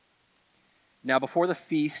Now before the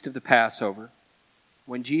feast of the Passover,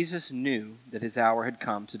 when Jesus knew that his hour had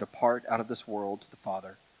come to depart out of this world to the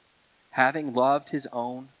Father, having loved his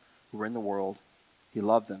own who were in the world, he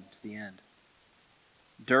loved them to the end.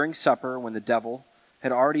 During supper, when the devil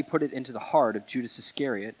had already put it into the heart of Judas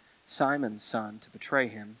Iscariot, Simon's son, to betray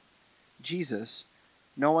him, Jesus,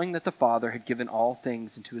 knowing that the Father had given all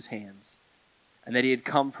things into his hands, and that he had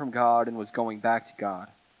come from God and was going back to God,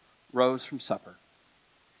 rose from supper.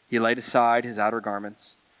 He laid aside his outer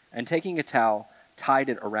garments, and taking a towel, tied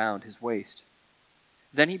it around his waist.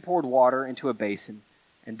 Then he poured water into a basin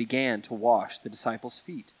and began to wash the disciples'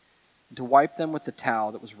 feet, and to wipe them with the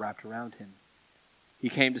towel that was wrapped around him. He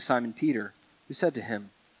came to Simon Peter, who said to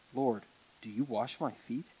him, "Lord, do you wash my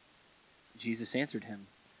feet?" Jesus answered him,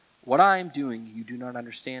 "What I am doing you do not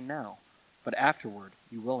understand now, but afterward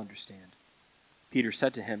you will understand." Peter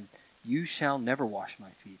said to him, "You shall never wash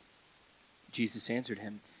my feet." Jesus answered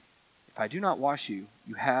him, "If I do not wash you,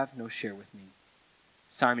 you have no share with me."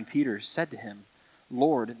 Simon Peter said to him,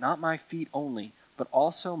 "Lord, not my feet only, but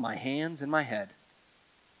also my hands and my head."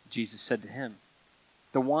 Jesus said to him,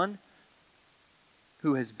 "The one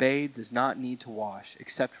who has bathed does not need to wash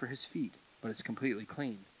except for his feet, but is completely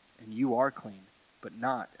clean. And you are clean, but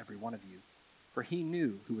not every one of you." For he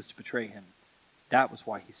knew who was to betray him. That was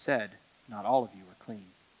why he said, "Not all of you are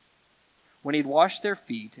clean." When he had washed their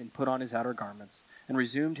feet and put on his outer garments and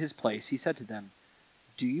resumed his place, he said to them,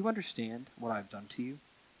 "Do you understand what I have done to you?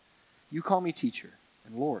 You call me teacher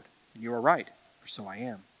and Lord, and you are right, for so I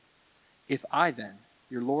am. If I then,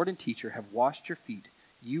 your Lord and teacher, have washed your feet,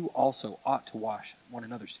 you also ought to wash one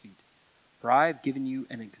another's feet. For I have given you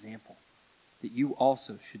an example, that you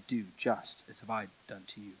also should do just as have I done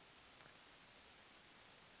to you."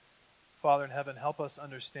 Father in heaven, help us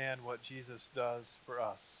understand what Jesus does for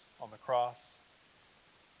us on the cross,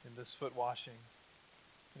 in this foot washing,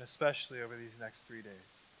 and especially over these next 3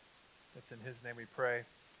 days. It's in his name we pray.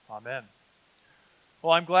 Amen.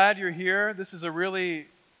 Well, I'm glad you're here. It's a really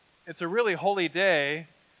holy day,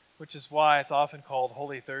 which is why it's often called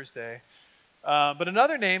Holy Thursday. But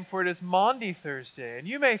another name for it is Maundy Thursday. And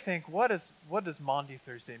you may think, what does Maundy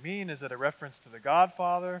Thursday mean? Is it a reference to The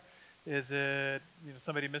Godfather? Is it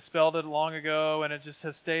somebody misspelled it long ago and it just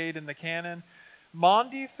has stayed in the canon?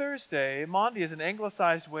 Maundy Thursday, Maundy is an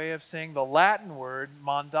anglicized way of saying the Latin word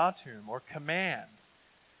mandatum, or command.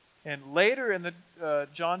 And later in the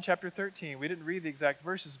John chapter 13, we didn't read the exact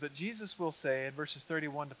verses, but Jesus will say in verses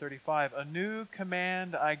 31 to 35, "A new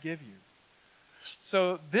command I give you."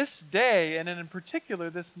 So this day, and in particular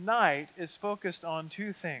this night, is focused on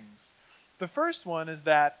two things. The first one is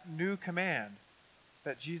that new command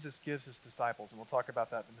that Jesus gives his disciples, and we'll talk about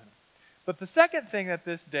that in a minute. But the second thing that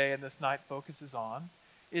this day and this night focuses on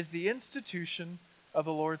is the institution of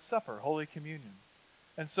the Lord's Supper, Holy Communion.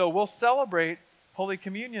 And so we'll celebrate Holy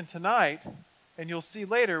Communion tonight, and you'll see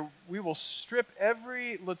later we will strip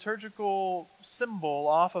every liturgical symbol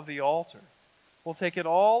off of the altar. We'll take it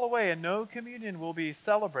all away, and no communion will be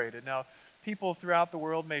celebrated. Now, people throughout the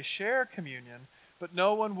world may share communion, but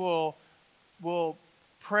no one will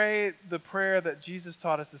pray the prayer that Jesus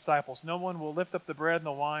taught his disciples. No one will lift up the bread and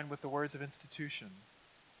the wine with the words of institution.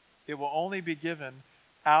 It will only be given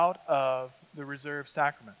out of the reserved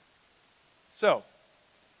sacrament. So,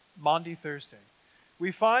 Maundy Thursday.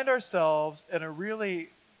 We find ourselves in a really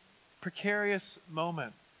precarious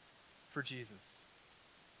moment for Jesus.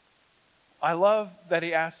 I love that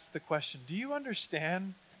he asks the question, do you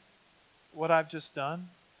understand what I've just done?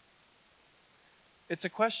 It's a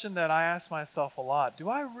question that I ask myself a lot. Do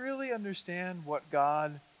I really understand what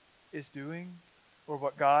God is doing or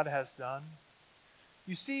what God has done?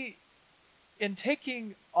 You see, in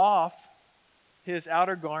taking off his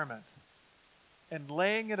outer garment and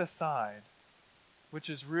laying it aside, which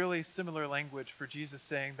is really similar language for Jesus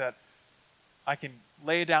saying that I can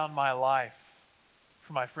lay down my life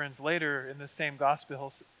for my friends. Later in the same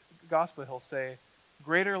gospel he'll say,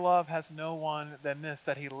 "Greater love has no one than this,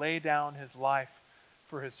 that he lay down his life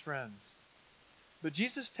for his friends." But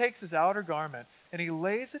Jesus takes his outer garment and he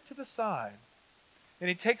lays it to the side. And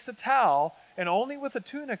he takes a towel, and only with a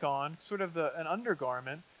tunic on, sort of an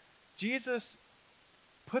undergarment, Jesus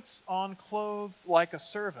puts on clothes like a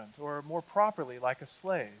servant, or more properly, like a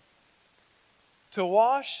slave. To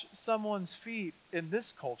wash someone's feet in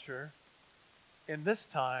this culture, in this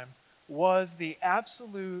time, was the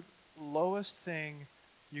absolute lowest thing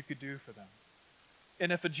you could do for them.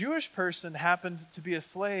 And if a Jewish person happened to be a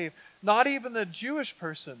slave, not even the Jewish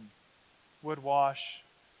person would wash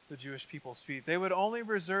the Jewish people's feet. They would only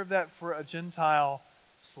reserve that for a Gentile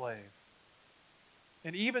slave.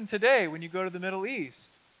 And even today, when you go to the Middle East,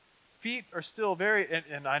 feet are still very,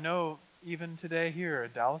 and I know even today here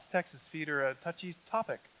in Dallas, Texas, feet are a touchy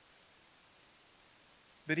topic.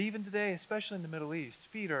 But even today, especially in the Middle East,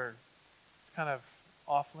 it's kind of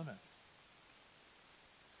off limits.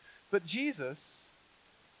 But Jesus,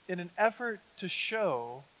 in an effort to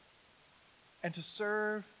show and to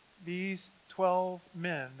serve these 12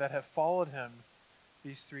 men that have followed him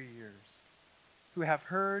these 3 years, who have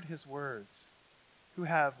heard his words, who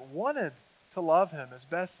have wanted to love him as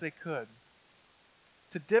best they could,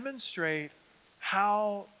 to demonstrate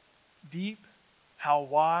how deep, how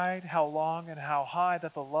wide, how long, and how high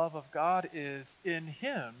that the love of God is in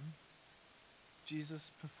him,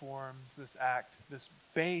 Jesus performs this act, this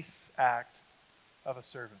base act of a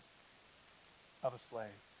servant, of a slave.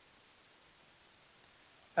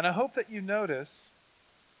 And I hope that you notice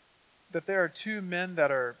that there are 2 men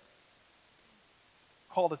that are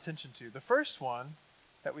called attention to. The first one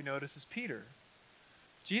that we notice is Peter.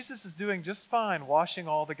 Jesus is doing just fine washing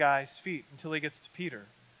all the guys' feet until he gets to Peter.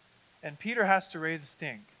 And Peter has to raise a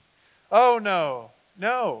stink. Oh, no.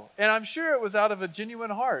 And I'm sure it was out of a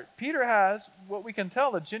genuine heart. Peter has, what we can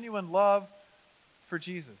tell, a genuine love for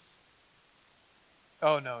Jesus.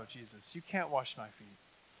 Oh, no, Jesus, you can't wash my feet.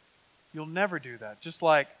 You'll never do that. Just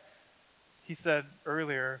like he said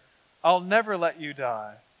earlier, I'll never let you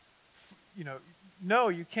die. No,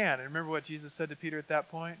 you can't. And remember what Jesus said to Peter at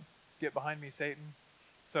that point? Get behind me, Satan.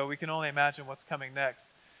 So we can only imagine what's coming next.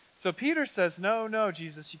 So Peter says, no,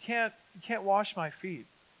 Jesus, you can't wash my feet.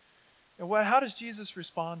 And how does Jesus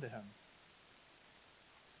respond to him?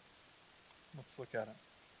 Let's look at it.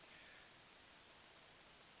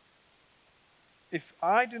 If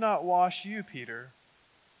I do not wash you, Peter,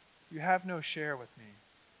 you have no share with me.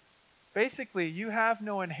 Basically, you have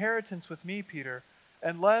no inheritance with me, Peter,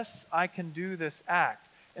 unless I can do this act.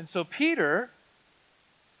 And so Peter,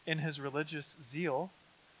 in his religious zeal,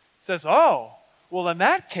 says, oh, well, in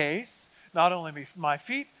that case, not only my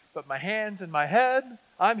feet, but my hands and my head,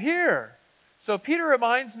 I'm here. So Peter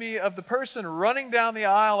reminds me of the person running down the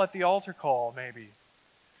aisle at the altar call, maybe.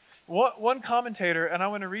 One commentator, and I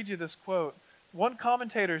want to read you this quote, one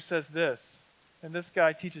commentator says this, and this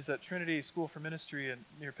guy teaches at Trinity School for Ministry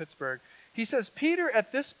near Pittsburgh. He says, Peter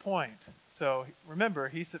at this point, so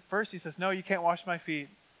remember, first he says, no, you can't wash my feet.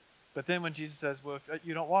 But then when Jesus says, well, if I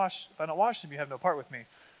don't wash them, you have no part with me.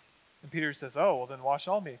 And Peter says, oh, well, then wash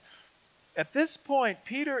all me. At this point,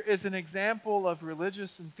 Peter is an example of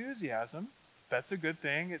religious enthusiasm. That's a good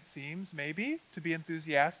thing, it seems, maybe, to be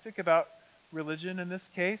enthusiastic about religion in this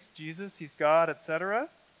case. Jesus, he's God, etc.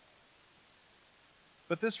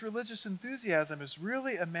 But this religious enthusiasm is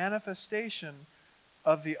really a manifestation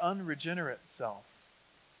of the unregenerate self,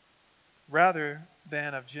 rather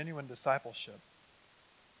than of genuine discipleship.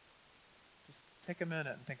 Just take a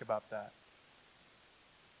minute and think about that.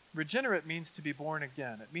 Regenerate means to be born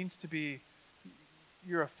again. It means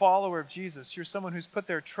you're a follower of Jesus. You're someone who's put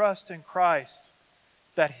their trust in Christ,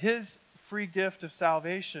 that his free gift of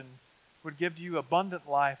salvation would give you abundant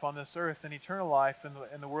life on this earth and eternal life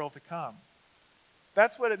in the world to come.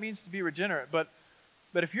 That's what it means to be regenerate. But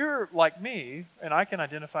if you're like me, and I can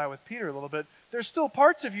identify with Peter a little bit, there's still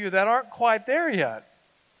parts of you that aren't quite there yet.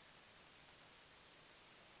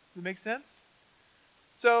 Does it make sense?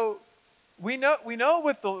 So we know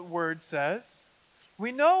what the word says.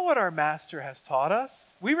 We know what our master has taught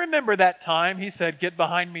us. We remember that time he said, "Get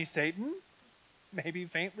behind me, Satan," maybe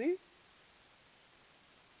faintly.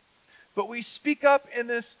 But we speak up in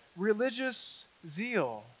this religious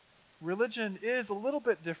zeal. Religion is a little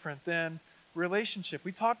bit different than relationship.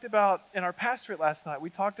 We talked about, in our pastorate last night, we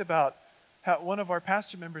talked about how one of our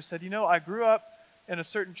pastor members said, I grew up in a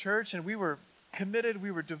certain church and we were committed, we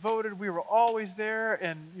were devoted, we were always there,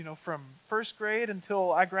 and from first grade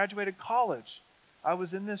until I graduated college, I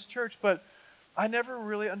was in this church, but I never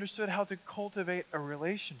really understood how to cultivate a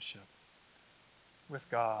relationship with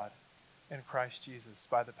God and Christ Jesus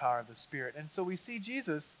by the power of the Spirit. And so we see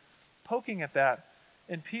Jesus poking at that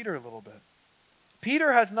in Peter a little bit.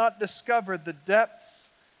 Peter has not discovered the depths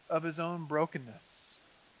of his own brokenness,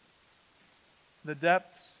 the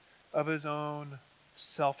depths of his own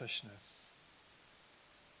selfishness.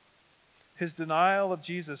 His denial of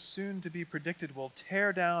Jesus, soon to be predicted, will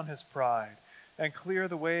tear down his pride and clear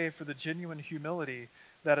the way for the genuine humility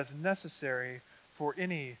that is necessary for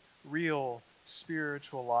any real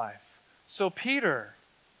spiritual life. So Peter,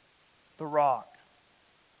 the rock,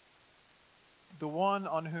 the one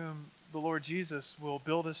on whom the Lord Jesus will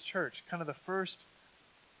build his church, kind of the first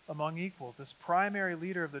among equals, this primary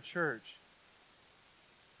leader of the church,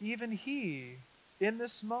 even he, in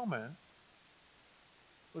this moment,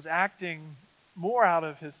 was acting more out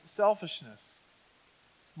of his selfishness,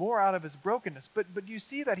 more out of his brokenness. But you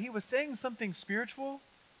see that he was saying something spiritual?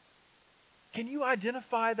 Can you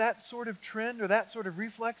identify that sort of trend or that sort of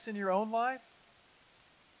reflex in your own life?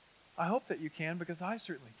 I hope that you can, because I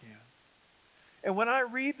certainly can. And when I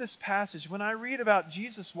read this passage, when I read about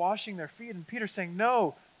Jesus washing their feet and Peter saying,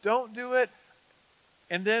 no, don't do it,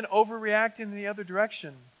 and then overreacting in the other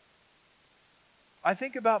direction, I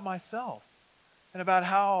think about myself and about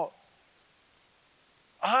how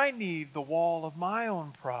I need the wall of my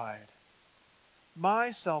own pride,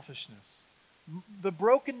 my selfishness, the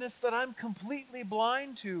brokenness that I'm completely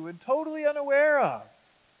blind to and totally unaware of.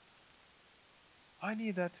 I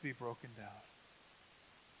need that to be broken down.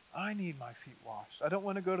 I need my feet washed. I don't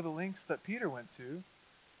want to go to the lengths that Peter went to,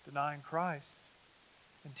 denying Christ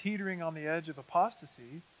and teetering on the edge of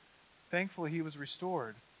apostasy. Thankfully, he was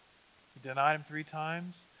restored. He denied him 3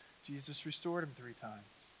 times. Jesus restored him 3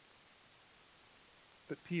 times.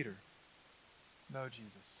 But Peter, no,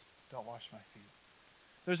 Jesus, don't wash my feet.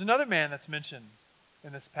 There's another man that's mentioned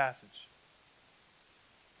in this passage.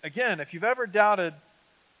 Again, if you've ever doubted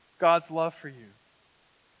God's love for you,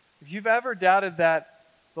 if you've ever doubted that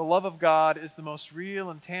the love of God is the most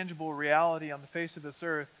real and tangible reality on the face of this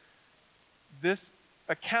earth, this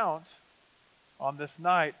account on this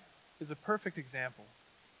night is a perfect example.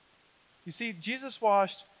 You see, Jesus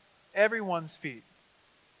washed everyone's feet.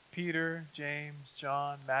 Peter, James,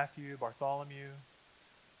 John, Matthew, Bartholomew,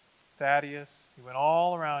 Thaddeus. He went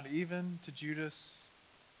all around, even to Judas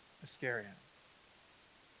Iscariot.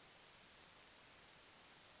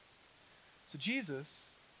 So Jesus,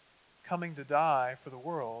 coming to die for the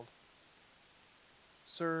world,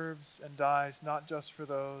 serves and dies not just for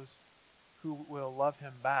those who will love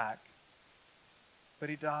him back, but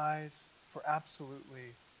he dies for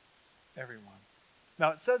absolutely everyone. Now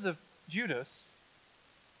it says of Judas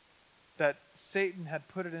that Satan had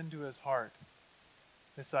put it into his heart,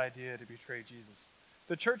 this idea to betray Jesus.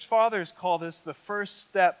 The church fathers call this the first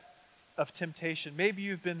step of temptation. Maybe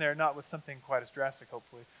you've been there, not with something quite as drastic,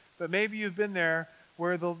 hopefully, but maybe you've been there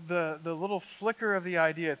where the little flicker of the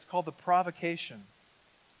idea, it's called the provocation.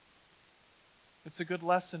 It's a good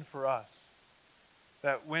lesson for us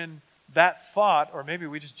that when that thought, or maybe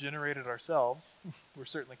we just generated ourselves, we're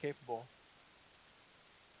certainly capable,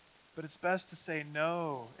 but it's best to say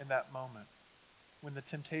no in that moment when the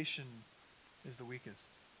temptation is the weakest.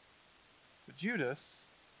 But Judas,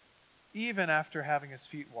 even after having his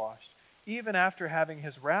feet washed, even after having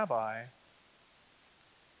his rabbi,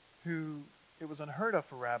 who it was unheard of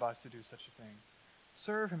for rabbis to do such a thing,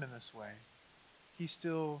 serve him in this way, he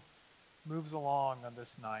still moves along on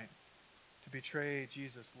this night to betray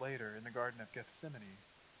Jesus later in the Garden of Gethsemane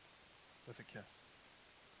with a kiss.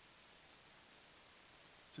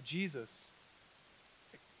 So Jesus,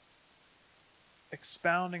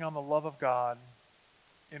 expounding on the love of God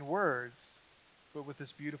in words, but with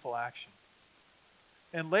this beautiful action.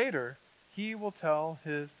 And later, he will tell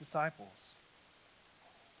his disciples.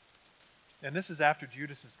 And this is after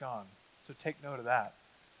Judas is gone, so take note of that.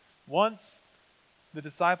 Once the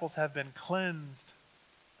disciples have been cleansed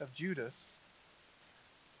of Judas,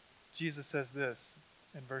 Jesus says this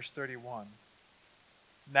in verse 31.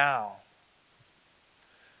 Now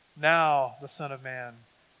the Son of Man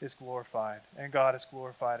is glorified, and God is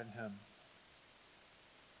glorified in him.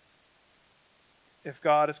 If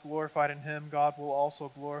God is glorified in him, God will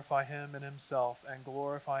also glorify him in himself and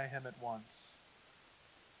glorify him at once.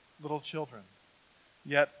 Little children,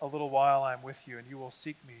 yet a little while I am with you, and you will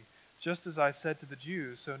seek me. Just as I said to the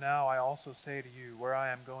Jews, so now I also say to you, where I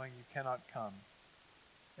am going you cannot come.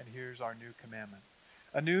 And here's our new commandment.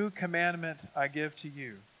 A new commandment I give to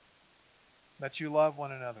you, that you love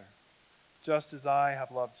one another, just as I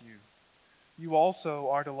have loved you. You also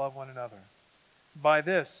are to love one another. By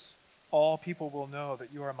this, all people will know that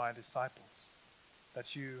you are my disciples,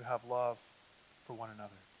 that you have love for one another.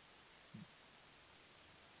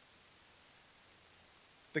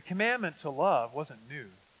 The commandment to love wasn't new.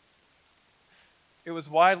 It was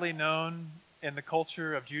widely known in the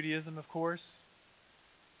culture of Judaism, of course,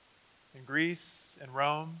 in Greece and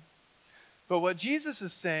Rome. But what Jesus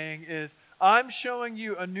is saying is, I'm showing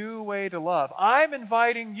you a new way to love. I'm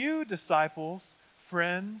inviting you, disciples,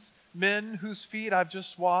 friends, men whose feet I've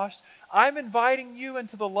just washed. I'm inviting you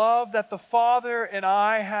into the love that the Father and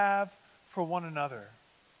I have for one another.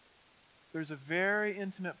 There's a very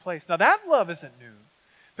intimate place. Now that love isn't new,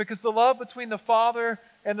 because the love between the Father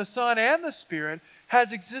and the Son and the Spirit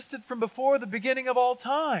has existed from before the beginning of all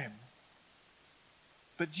time.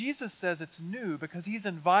 But Jesus says it's new because he's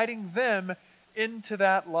inviting them into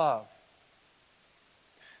that love.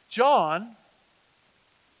 John,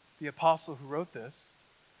 the apostle who wrote this,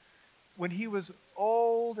 when he was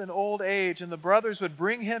old and old age, and the brothers would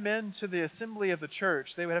bring him into the assembly of the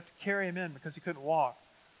church, they would have to carry him in because he couldn't walk.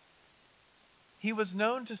 He was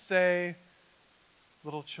known to say,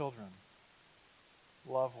 "Little children,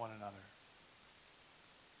 love one another."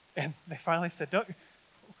 And they finally said,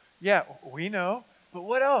 "Yeah, we know, but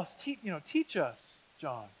what else? Teach us,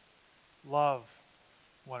 John. Love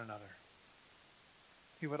one another."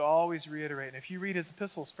 He would always reiterate, and if you read his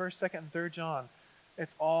epistles, 1st, 2nd, and 3rd John,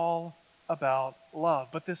 it's all about love.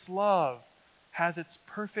 But this love has its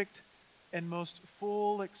perfect and most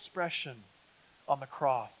full expression on the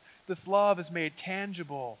cross. This love is made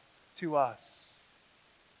tangible to us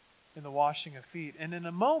in the washing of feet. And in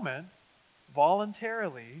a moment,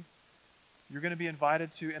 voluntarily, you're going to be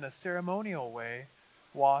invited to, in a ceremonial way,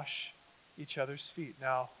 wash each other's feet.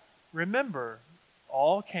 Now, remember,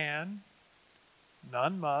 all can,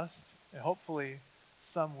 none must, and hopefully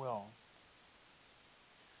some will.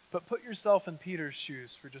 But put yourself in Peter's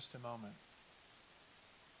shoes for just a moment.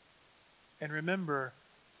 And remember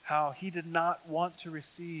how he did not want to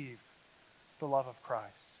receive the love of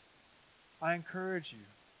Christ. I encourage you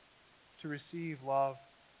to receive love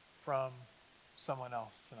from someone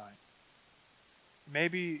else tonight.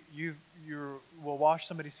 Maybe you will wash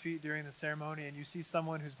somebody's feet during the ceremony and you see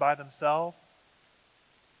someone who's by themselves.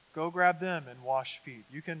 Go grab them and wash feet.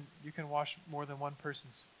 You can wash more than one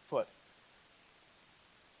person's foot.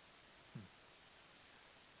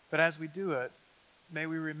 But as we do it, may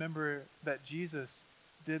we remember that Jesus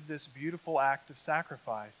did this beautiful act of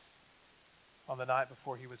sacrifice on the night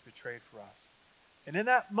before he was betrayed for us. And in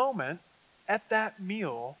that moment, at that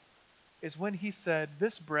meal, is when he said,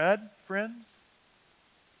 "This bread, friends,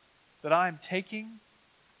 that I am taking,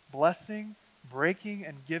 blessing, breaking,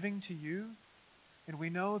 and giving to you," and we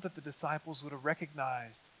know that the disciples would have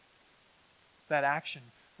recognized that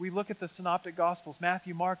action. We look at the synoptic gospels,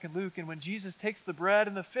 Matthew, Mark, and Luke, and when Jesus takes the bread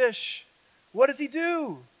and the fish, what does he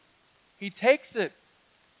do? He takes it,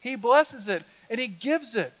 he blesses it, and he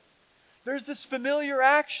gives it. There's this familiar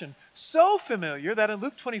action, so familiar that in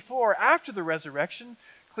Luke 24, after the resurrection,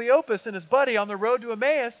 Cleopas and his buddy on the road to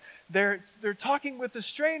Emmaus, they're talking with the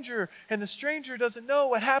stranger, and the stranger doesn't know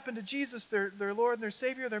what happened to Jesus, their Lord and their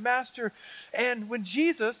Savior, their Master. And when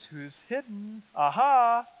Jesus, who's hidden,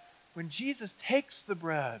 when Jesus takes the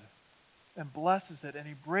bread and blesses it, and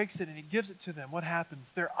he breaks it and he gives it to them, what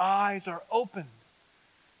happens? Their eyes are opened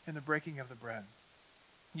in the breaking of the bread.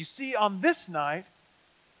 You see, on this night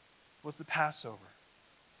was the Passover.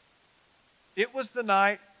 It was the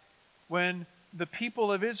night when the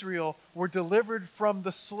people of Israel were delivered from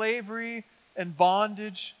the slavery and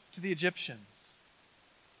bondage to the Egyptians.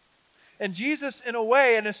 And Jesus, in a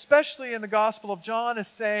way, and especially in the Gospel of John, is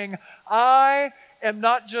saying, "I am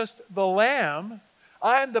not just the lamb,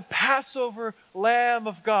 I am the Passover Lamb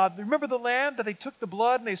of God." Remember the lamb that they took the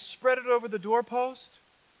blood and they spread it over the doorpost?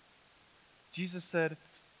 Jesus said,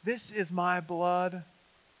 "This is my blood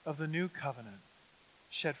of the new covenant,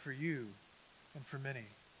 shed for you and for many,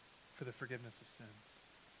 for the forgiveness of sins."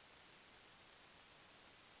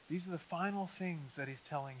 These are the final things that he's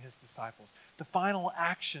telling his disciples, the final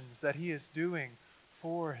actions that he is doing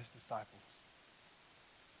for his disciples.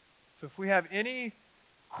 So if we have any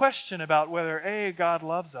question about whether, God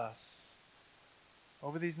loves us,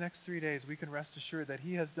 over these next 3 days, we can rest assured that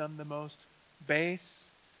he has done the most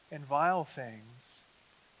base and vile things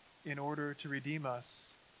in order to redeem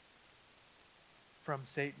us from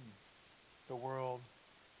Satan, the world,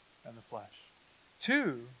 and the flesh.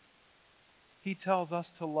 2, he tells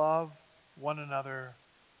us to love one another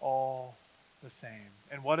all the same.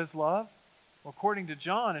 And what is love? Well, according to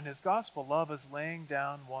John in his gospel, love is laying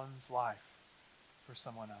down one's life for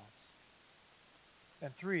someone else.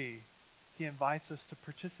 And 3, he invites us to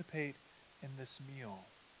participate in this meal,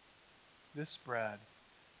 this bread,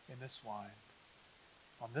 and this wine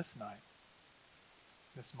on this night,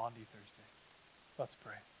 this Maundy Thursday. Let's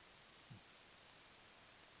pray.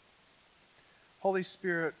 Holy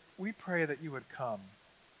Spirit, we pray that you would come.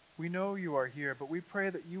 We know you are here, but we pray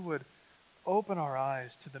that you would open our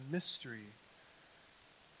eyes to the mystery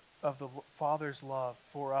of the Father's love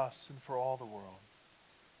for us and for all the world.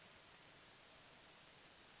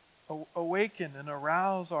 Awaken and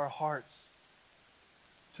arouse our hearts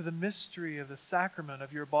to the mystery of the sacrament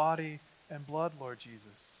of your body and blood, Lord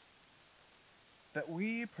Jesus, that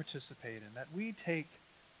we participate in, that we take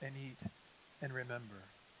and eat and remember.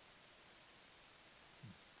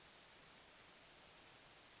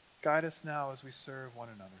 Guide us now as we serve one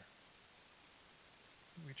another.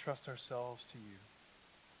 We trust ourselves to you.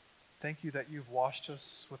 Thank you that you've washed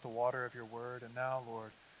us with the water of your word, and now,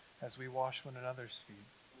 Lord, as we wash one another's feet,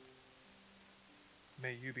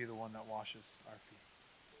 may you be the one that washes our feet.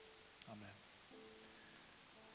 Amen.